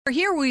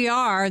Here we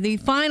are, the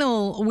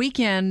final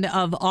weekend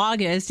of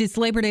August. It's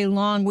Labor Day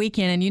long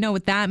weekend, and you know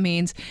what that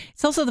means.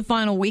 It's also the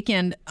final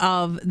weekend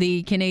of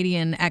the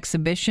Canadian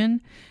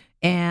exhibition,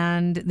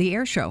 and the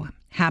air show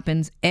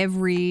happens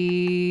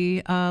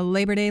every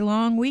Labor Day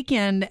long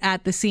weekend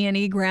at the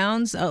CNE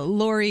grounds.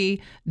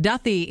 Lori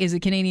Duthie is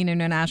a Canadian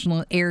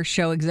International Air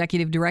Show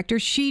Executive Director.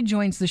 She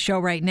joins the show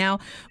right now.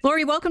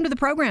 Lori, welcome to the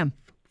program.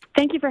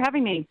 Thank you for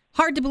having me.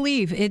 Hard to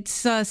believe. It's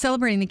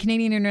celebrating the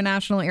Canadian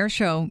International Air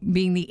Show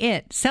being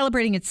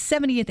celebrating its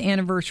 70th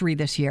anniversary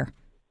this year.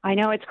 I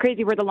know, it's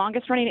crazy. We're the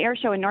longest running air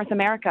show in North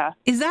America.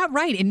 Is that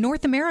right? In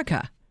North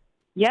America?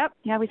 Yep.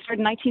 Yeah, we started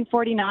in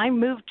 1949,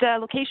 moved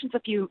locations a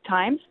few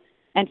times,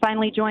 and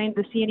finally joined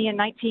the CNE in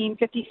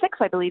 1956,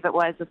 I believe it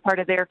was, as part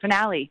of their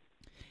finale.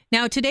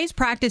 Now, today's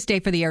practice day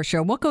for the air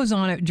show. What goes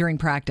on during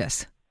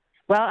practice?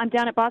 Well, I'm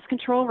down at Boss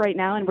Control right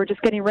now, and we're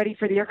just getting ready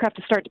for the aircraft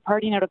to start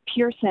departing out of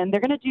Pearson. They're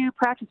going to do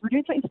practice. We're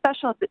doing something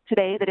special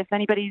today that if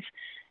anybody's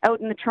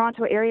out in the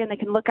Toronto area and they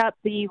can look up,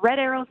 the Red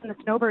Arrows and the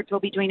Snowbirds will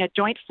be doing a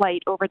joint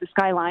flight over the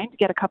skyline to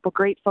get a couple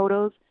great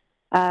photos.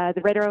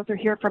 The Red Arrows are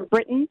here from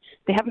Britain.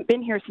 They haven't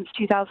been here since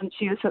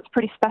 2002, so it's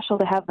pretty special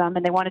to have them,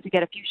 and they wanted to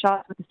get a few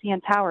shots with the CN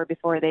Tower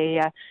before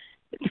they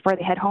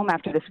head home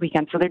after this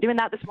weekend. So they're doing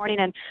that this morning,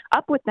 and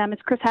up with them is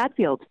Chris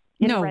Hadfield.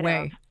 No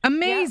way.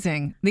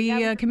 Amazing.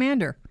 Yeah. The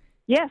commander.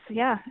 Yes,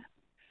 yeah.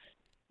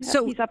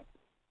 So he's up.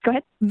 Go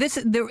ahead. This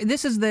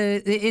is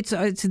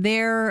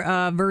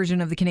their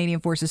version of the Canadian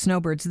Forces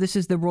Snowbirds. This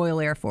is the Royal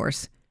Air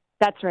Force.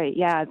 That's right.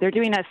 Yeah, they're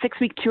doing a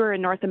 6-week tour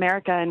in North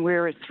America, and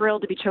we're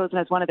thrilled to be chosen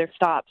as one of their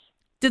stops.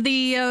 Do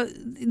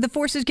the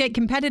forces get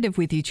competitive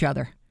with each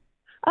other?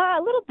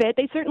 A little bit.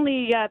 They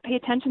certainly pay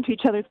attention to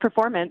each other's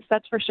performance.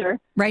 That's for sure.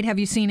 Right. Have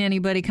you seen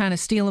anybody kind of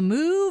steal a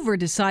move or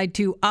decide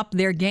to up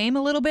their game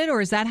a little bit, or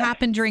does that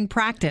happen during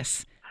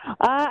practice?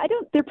 I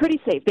don't. They're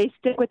pretty safe. They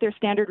stick with their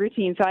standard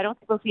routine, so I don't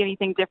think we'll see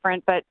anything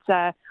different. But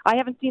I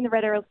haven't seen the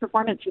Red Arrows'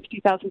 performance since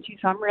 2002,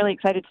 so I'm really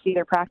excited to see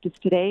their practice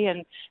today.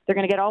 And they're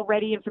going to get all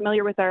ready and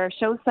familiar with our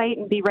show site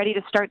and be ready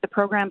to start the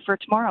program for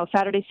tomorrow,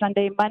 Saturday,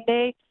 Sunday,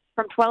 Monday,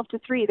 from 12 to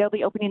 3. They'll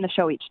be opening the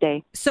show each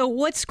day. So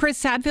what's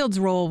Chris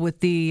Hadfield's role with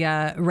the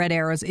Red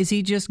Arrows? Is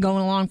he just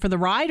going along for the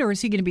ride, or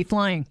is he going to be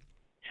flying?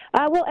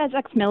 Well, as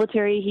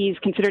ex-military, he's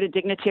considered a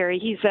dignitary.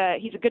 He's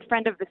a good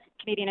friend of the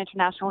Canadian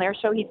International Air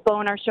Show. He's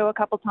flown our show a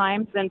couple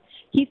times, and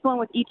he's flown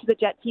with each of the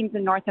jet teams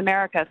in North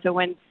America. So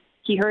when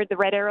he heard the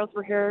Red Arrows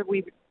were here,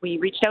 we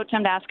reached out to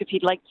him to ask if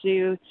he'd like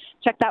to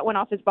check that one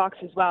off his box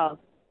as well.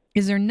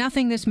 Is there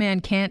nothing this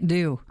man can't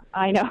do?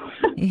 I know.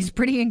 He's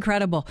pretty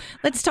incredible.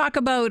 Let's talk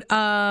about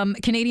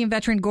Canadian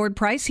veteran Gord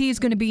Price. He's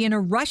going to be in a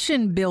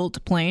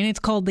Russian-built plane. It's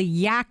called the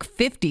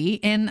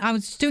Yak-50. And I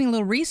was doing a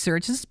little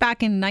research. This is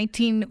back in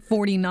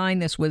 1949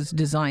 this was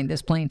designed,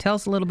 this plane. Tell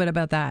us a little bit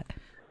about that.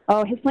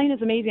 Oh, his plane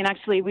is amazing,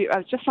 actually.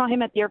 I just saw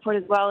him at the airport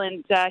as well,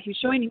 and he was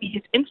showing me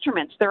his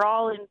instruments. They're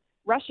all in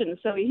Russian,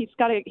 so he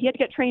had to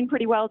get trained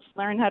pretty well to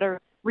learn how to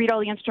read all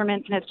the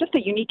instruments, and it's just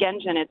a unique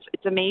engine.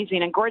 It's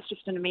amazing, and Gord's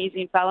just an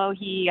amazing fellow.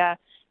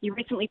 He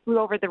recently flew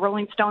over the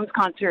Rolling Stones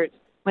concert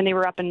when they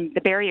were up in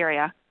the Barrie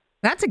area.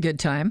 That's a good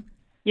time.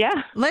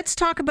 Yeah. Let's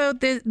talk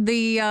about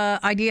the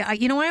idea.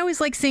 I always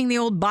like seeing the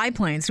old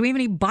biplanes. Do we have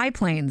any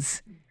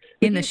biplanes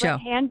in the show?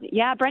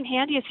 Brent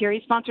Handy is here.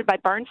 He's sponsored by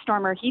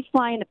Barnstormer. He's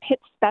flying the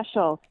Pitts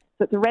Special.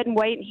 So it's a red and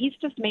white, and he's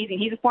just amazing.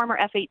 He's a former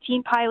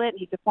F-18 pilot.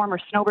 He's a former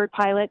Snowbird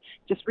pilot,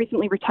 just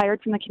recently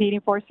retired from the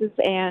Canadian Forces,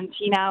 and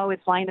he now is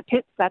flying the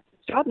Pitts. That's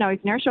his job now. He's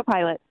an airshow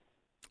pilot.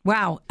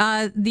 Wow.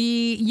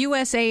 The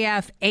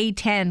USAF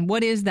A-10,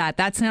 what is that?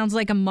 That sounds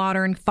like a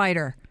modern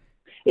fighter.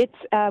 It's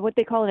what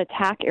they call an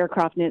attack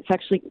aircraft, and it's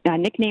actually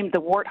nicknamed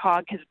the Warthog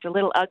because it's a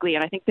little ugly,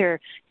 and I think their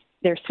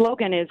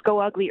slogan is "Go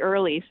Ugly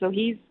Early." So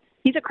he's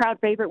a crowd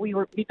favorite. We've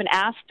been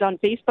asked on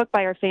Facebook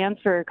by our fans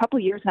for a couple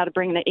of years now to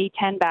bring the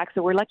A-10 back,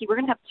 so we're lucky. We're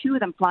going to have 2 of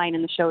them flying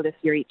in the show this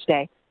year each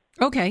day.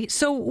 Okay,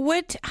 so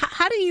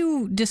how do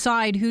you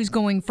decide who's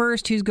going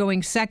first, who's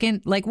going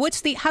second? Like,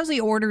 how's the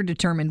order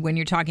determined when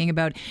you're talking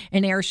about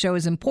an air show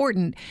as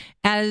important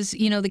as,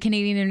 the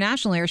Canadian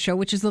International Air Show,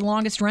 which is the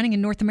longest running in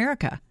North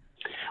America?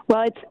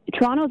 Well,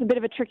 Toronto is a bit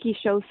of a tricky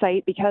show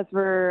site because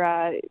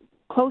we're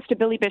close to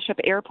Billy Bishop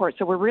Airport,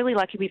 so we're really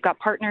lucky. We've got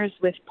partners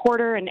with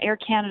Porter and Air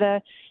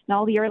Canada and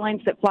all the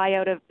airlines that fly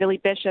out of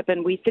Billy Bishop,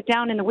 and we sit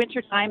down in the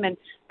wintertime and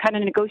kind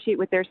of negotiate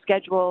with their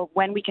schedule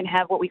when we can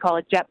have what we call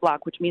a jet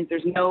block, which means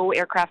there's no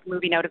aircraft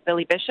moving out of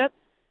Billy Bishop.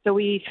 So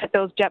we set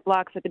those jet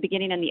blocks at the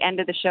beginning and the end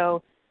of the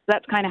show. So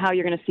that's kind of how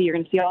you're going to see. You're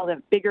going to see all the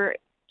bigger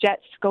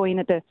jets going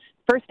at the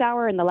first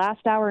hour and the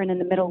last hour, and in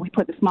the middle we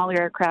put the smaller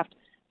aircraft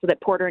so that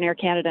Porter and Air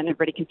Canada and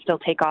everybody can still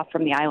take off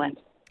from the island.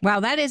 Wow,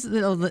 that is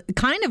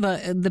kind of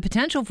the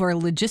potential for a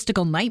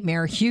logistical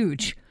nightmare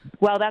huge.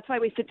 Well, that's why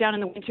we sit down in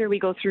the winter. We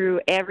go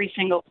through every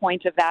single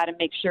point of that and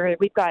make sure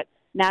we've got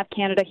NAV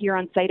Canada here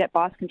on site at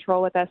Boss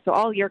Control with us. So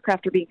all the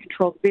aircraft are being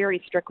controlled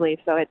very strictly.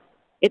 So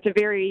it's a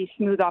very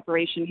smooth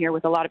operation here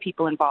with a lot of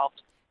people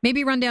involved.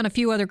 Maybe run down a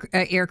few other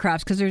aircrafts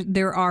because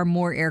there are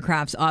more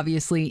aircrafts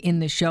obviously in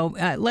the show.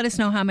 Let us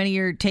know how many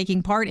you're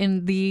taking part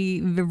in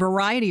the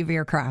variety of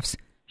aircrafts.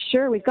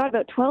 Sure. We've got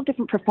about 12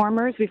 different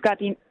performers. We've got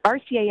the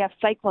RCAF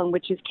Cyclone,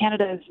 which is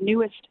Canada's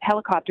newest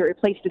helicopter. It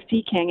replaced the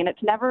Sea King, and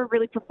it's never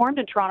really performed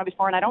in Toronto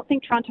before, and I don't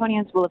think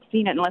Torontonians will have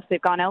seen it unless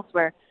they've gone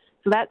elsewhere.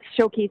 So that's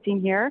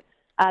showcasing here.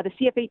 The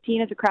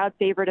CF-18 is a crowd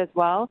favorite as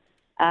well.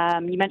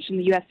 You mentioned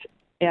the U.S.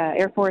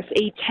 Air Force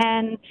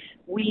A-10.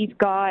 We've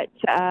got,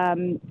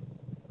 the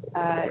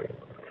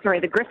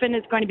Griffin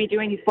is going to be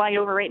doing, he's flying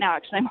over right now,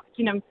 actually. I'm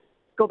watching him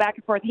go back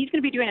and forth. He's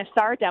going to be doing a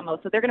SAR demo,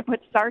 so they're going to put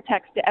SAR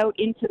text out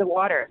into the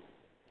water.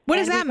 What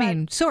does that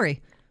mean?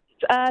 Sorry.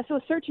 So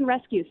search and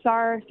rescue,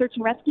 SAR search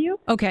and rescue.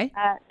 Okay.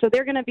 So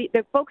they're going to be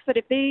the folks that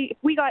if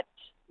we got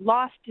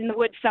lost in the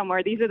woods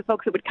somewhere, these are the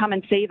folks that would come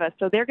and save us.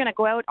 So they're going to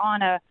go out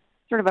on a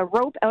sort of a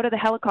rope out of the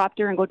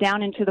helicopter and go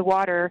down into the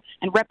water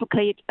and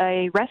replicate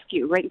a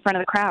rescue right in front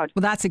of the crowd.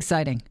 Well, that's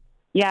exciting.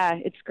 Yeah,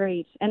 it's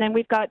great. And then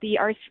we've got the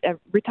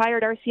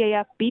retired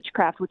RCAF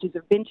Beechcraft, which is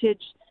a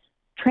vintage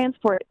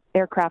transport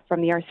aircraft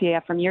from the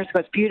RCAF from years ago.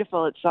 It's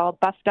beautiful. It's all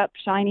buffed up,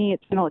 shiny.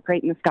 It's going to look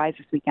great in the skies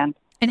this weekend.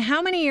 And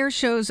how many air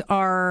shows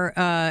are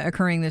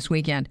occurring this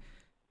weekend?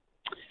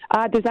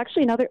 There's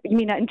actually another. You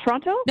mean in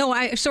Toronto? No,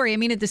 I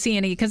mean at the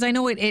CNE, because I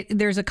know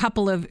there's a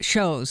couple of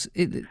shows.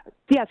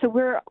 Yeah, so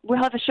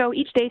we'll have a show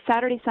each day,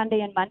 Saturday, Sunday,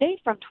 and Monday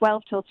from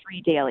 12 till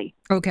 3 daily.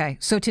 Okay,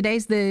 so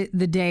today's the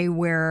day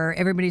where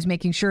everybody's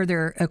making sure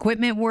their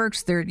equipment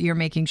works. You're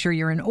making sure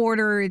you're in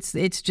order.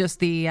 It's just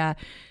the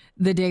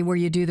day where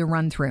you do the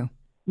run through.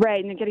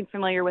 Right, and getting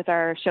familiar with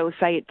our show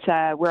site,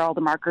 where all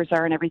the markers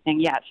are and everything.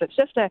 Yeah, so it's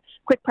just a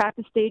quick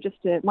practice day, just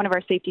one of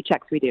our safety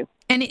checks we do.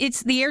 And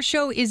it's the air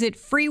show. Is it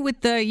free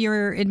with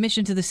your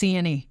admission to the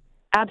CNE?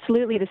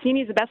 Absolutely. The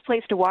CNE is the best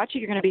place to watch it.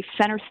 You're going to be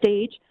center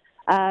stage.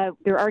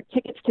 There are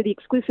tickets to the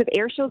exclusive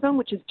air show zone,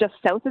 which is just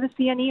south of the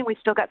CNE, and we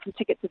still got some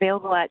tickets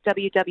available at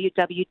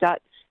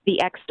www.thex.com.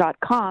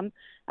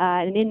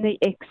 And in the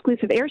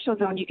exclusive air show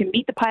zone, you can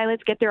meet the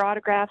pilots, get their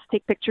autographs,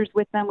 take pictures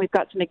with them. We've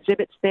got some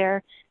exhibits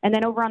there. And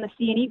then over on the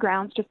CNE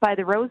grounds, just by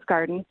the Rose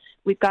Garden,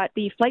 we've got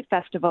the Flight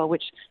Festival,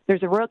 which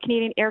there's a Royal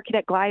Canadian Air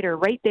Cadet glider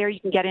right there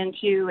you can get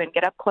into and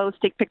get up close,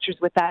 take pictures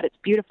with that. It's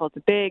beautiful. It's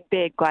a big,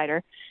 big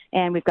glider.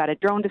 And we've got a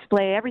drone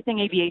display. Everything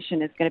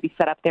aviation is going to be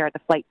set up there at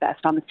the Flight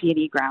Fest on the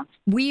CNE grounds.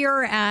 We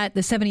are at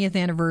the 70th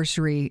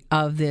anniversary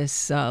of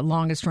this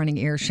longest-running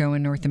air show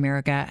in North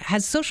America.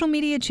 Has social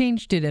media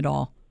changed it at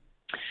all?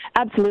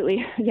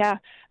 Absolutely, yeah.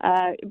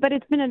 But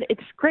it's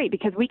great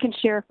because we can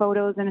share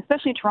photos, and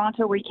especially in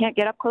Toronto where you can't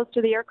get up close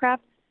to the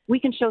aircraft, we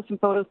can show some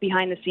photos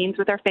behind the scenes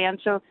with our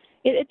fans. So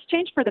it's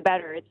changed for the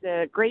better. It's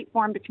a great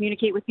form to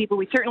communicate with people.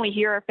 We certainly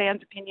hear our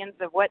fans' opinions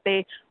of what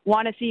they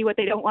want to see, what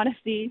they don't want to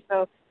see.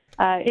 So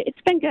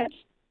it's been good.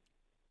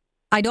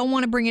 I don't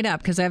want to bring it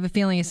up because I have a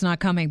feeling it's not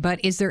coming,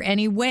 but is there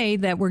any way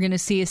that we're going to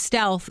see a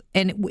stealth?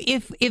 And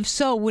if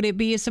so, would it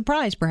be a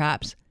surprise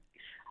perhaps?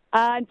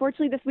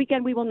 Unfortunately, this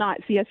weekend we will not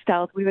see a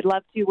stealth. We would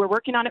love to. We're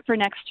working on it for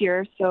next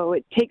year, so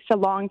it takes a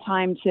long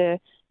time to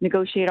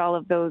negotiate all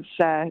of those.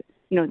 They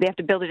have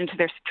to build it into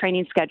their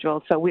training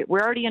schedule. So we're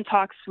already in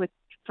talks for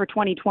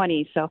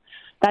 2020. So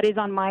that is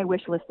on my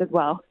wish list as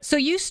well. So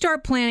you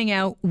start planning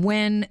out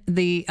when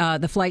the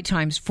flight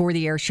times for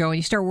the air show, and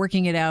you start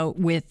working it out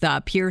with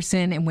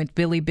Pearson and with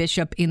Billy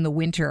Bishop in the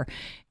winter.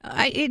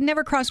 It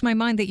never crossed my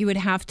mind that you would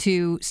have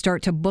to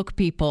start to book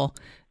people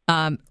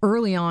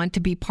early on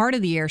to be part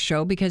of the air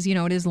show because,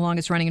 it is the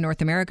longest running in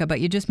North America, but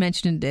you just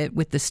mentioned it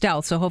with the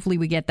stealth. So hopefully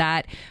we get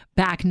that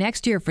back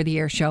next year for the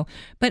air show.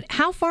 But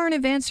how far in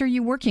advance are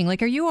you working?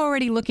 Like, are you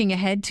already looking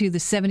ahead to the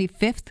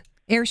 75th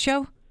air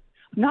show?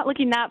 I'm not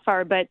looking that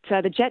far, but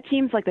the jet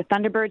teams like the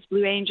Thunderbirds,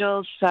 Blue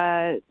Angels,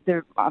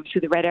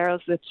 obviously the Red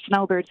Arrows, the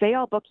Snowbirds, they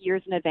all book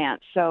years in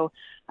advance. So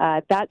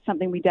that's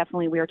something we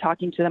are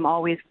talking to them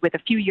always with a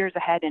few years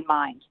ahead in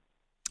mind.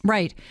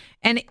 Right.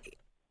 And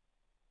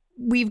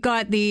we've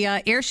got the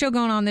air show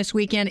going on this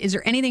weekend. Is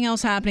there anything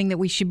else happening that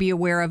we should be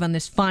aware of on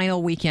this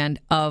final weekend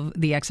of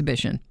the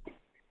exhibition?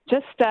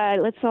 Just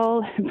let's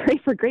all pray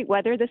for great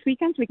weather this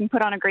weekend so we can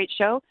put on a great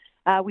show.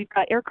 We've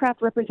got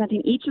aircraft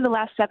representing each of the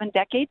last 7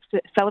 decades to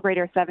celebrate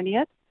our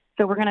 70th.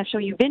 So we're going to show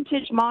you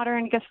vintage,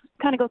 modern,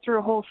 kind of go through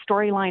a whole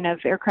storyline of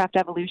aircraft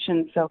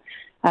evolution. So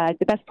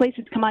the best place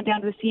is to come on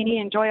down to the CNE,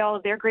 enjoy all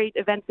of their great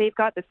events they've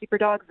got, the Super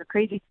Dogs, the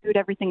crazy food,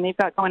 everything they've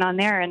got going on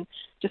there, and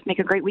just make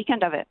a great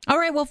weekend of it. All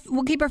right, well,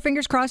 we'll keep our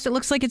fingers crossed. It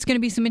looks like it's going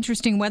to be some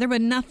interesting weather,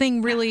 but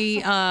nothing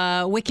really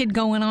wicked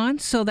going on,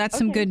 so that's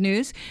some good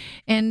news.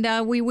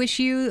 And we wish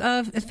you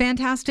a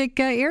fantastic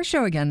air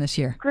show again this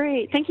year.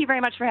 Great. Thank you very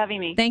much for having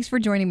me. Thanks for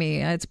joining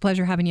me. It's a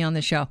pleasure having you on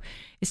the show.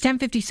 It's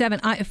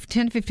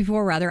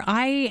 10:54 rather.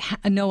 I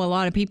know a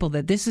lot of people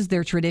that this is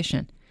their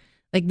tradition.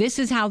 Like, this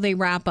is how they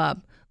wrap up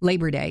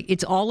Labor Day.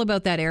 It's all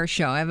about that air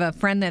show. I have a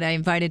friend that I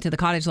invited to the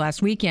cottage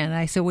last weekend. And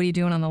I said, what are you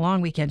doing on the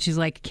long weekend? She's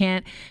like,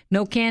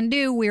 no can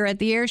do. We're at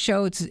the air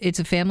show. It's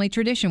a family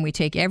tradition. We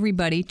take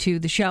everybody to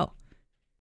the show.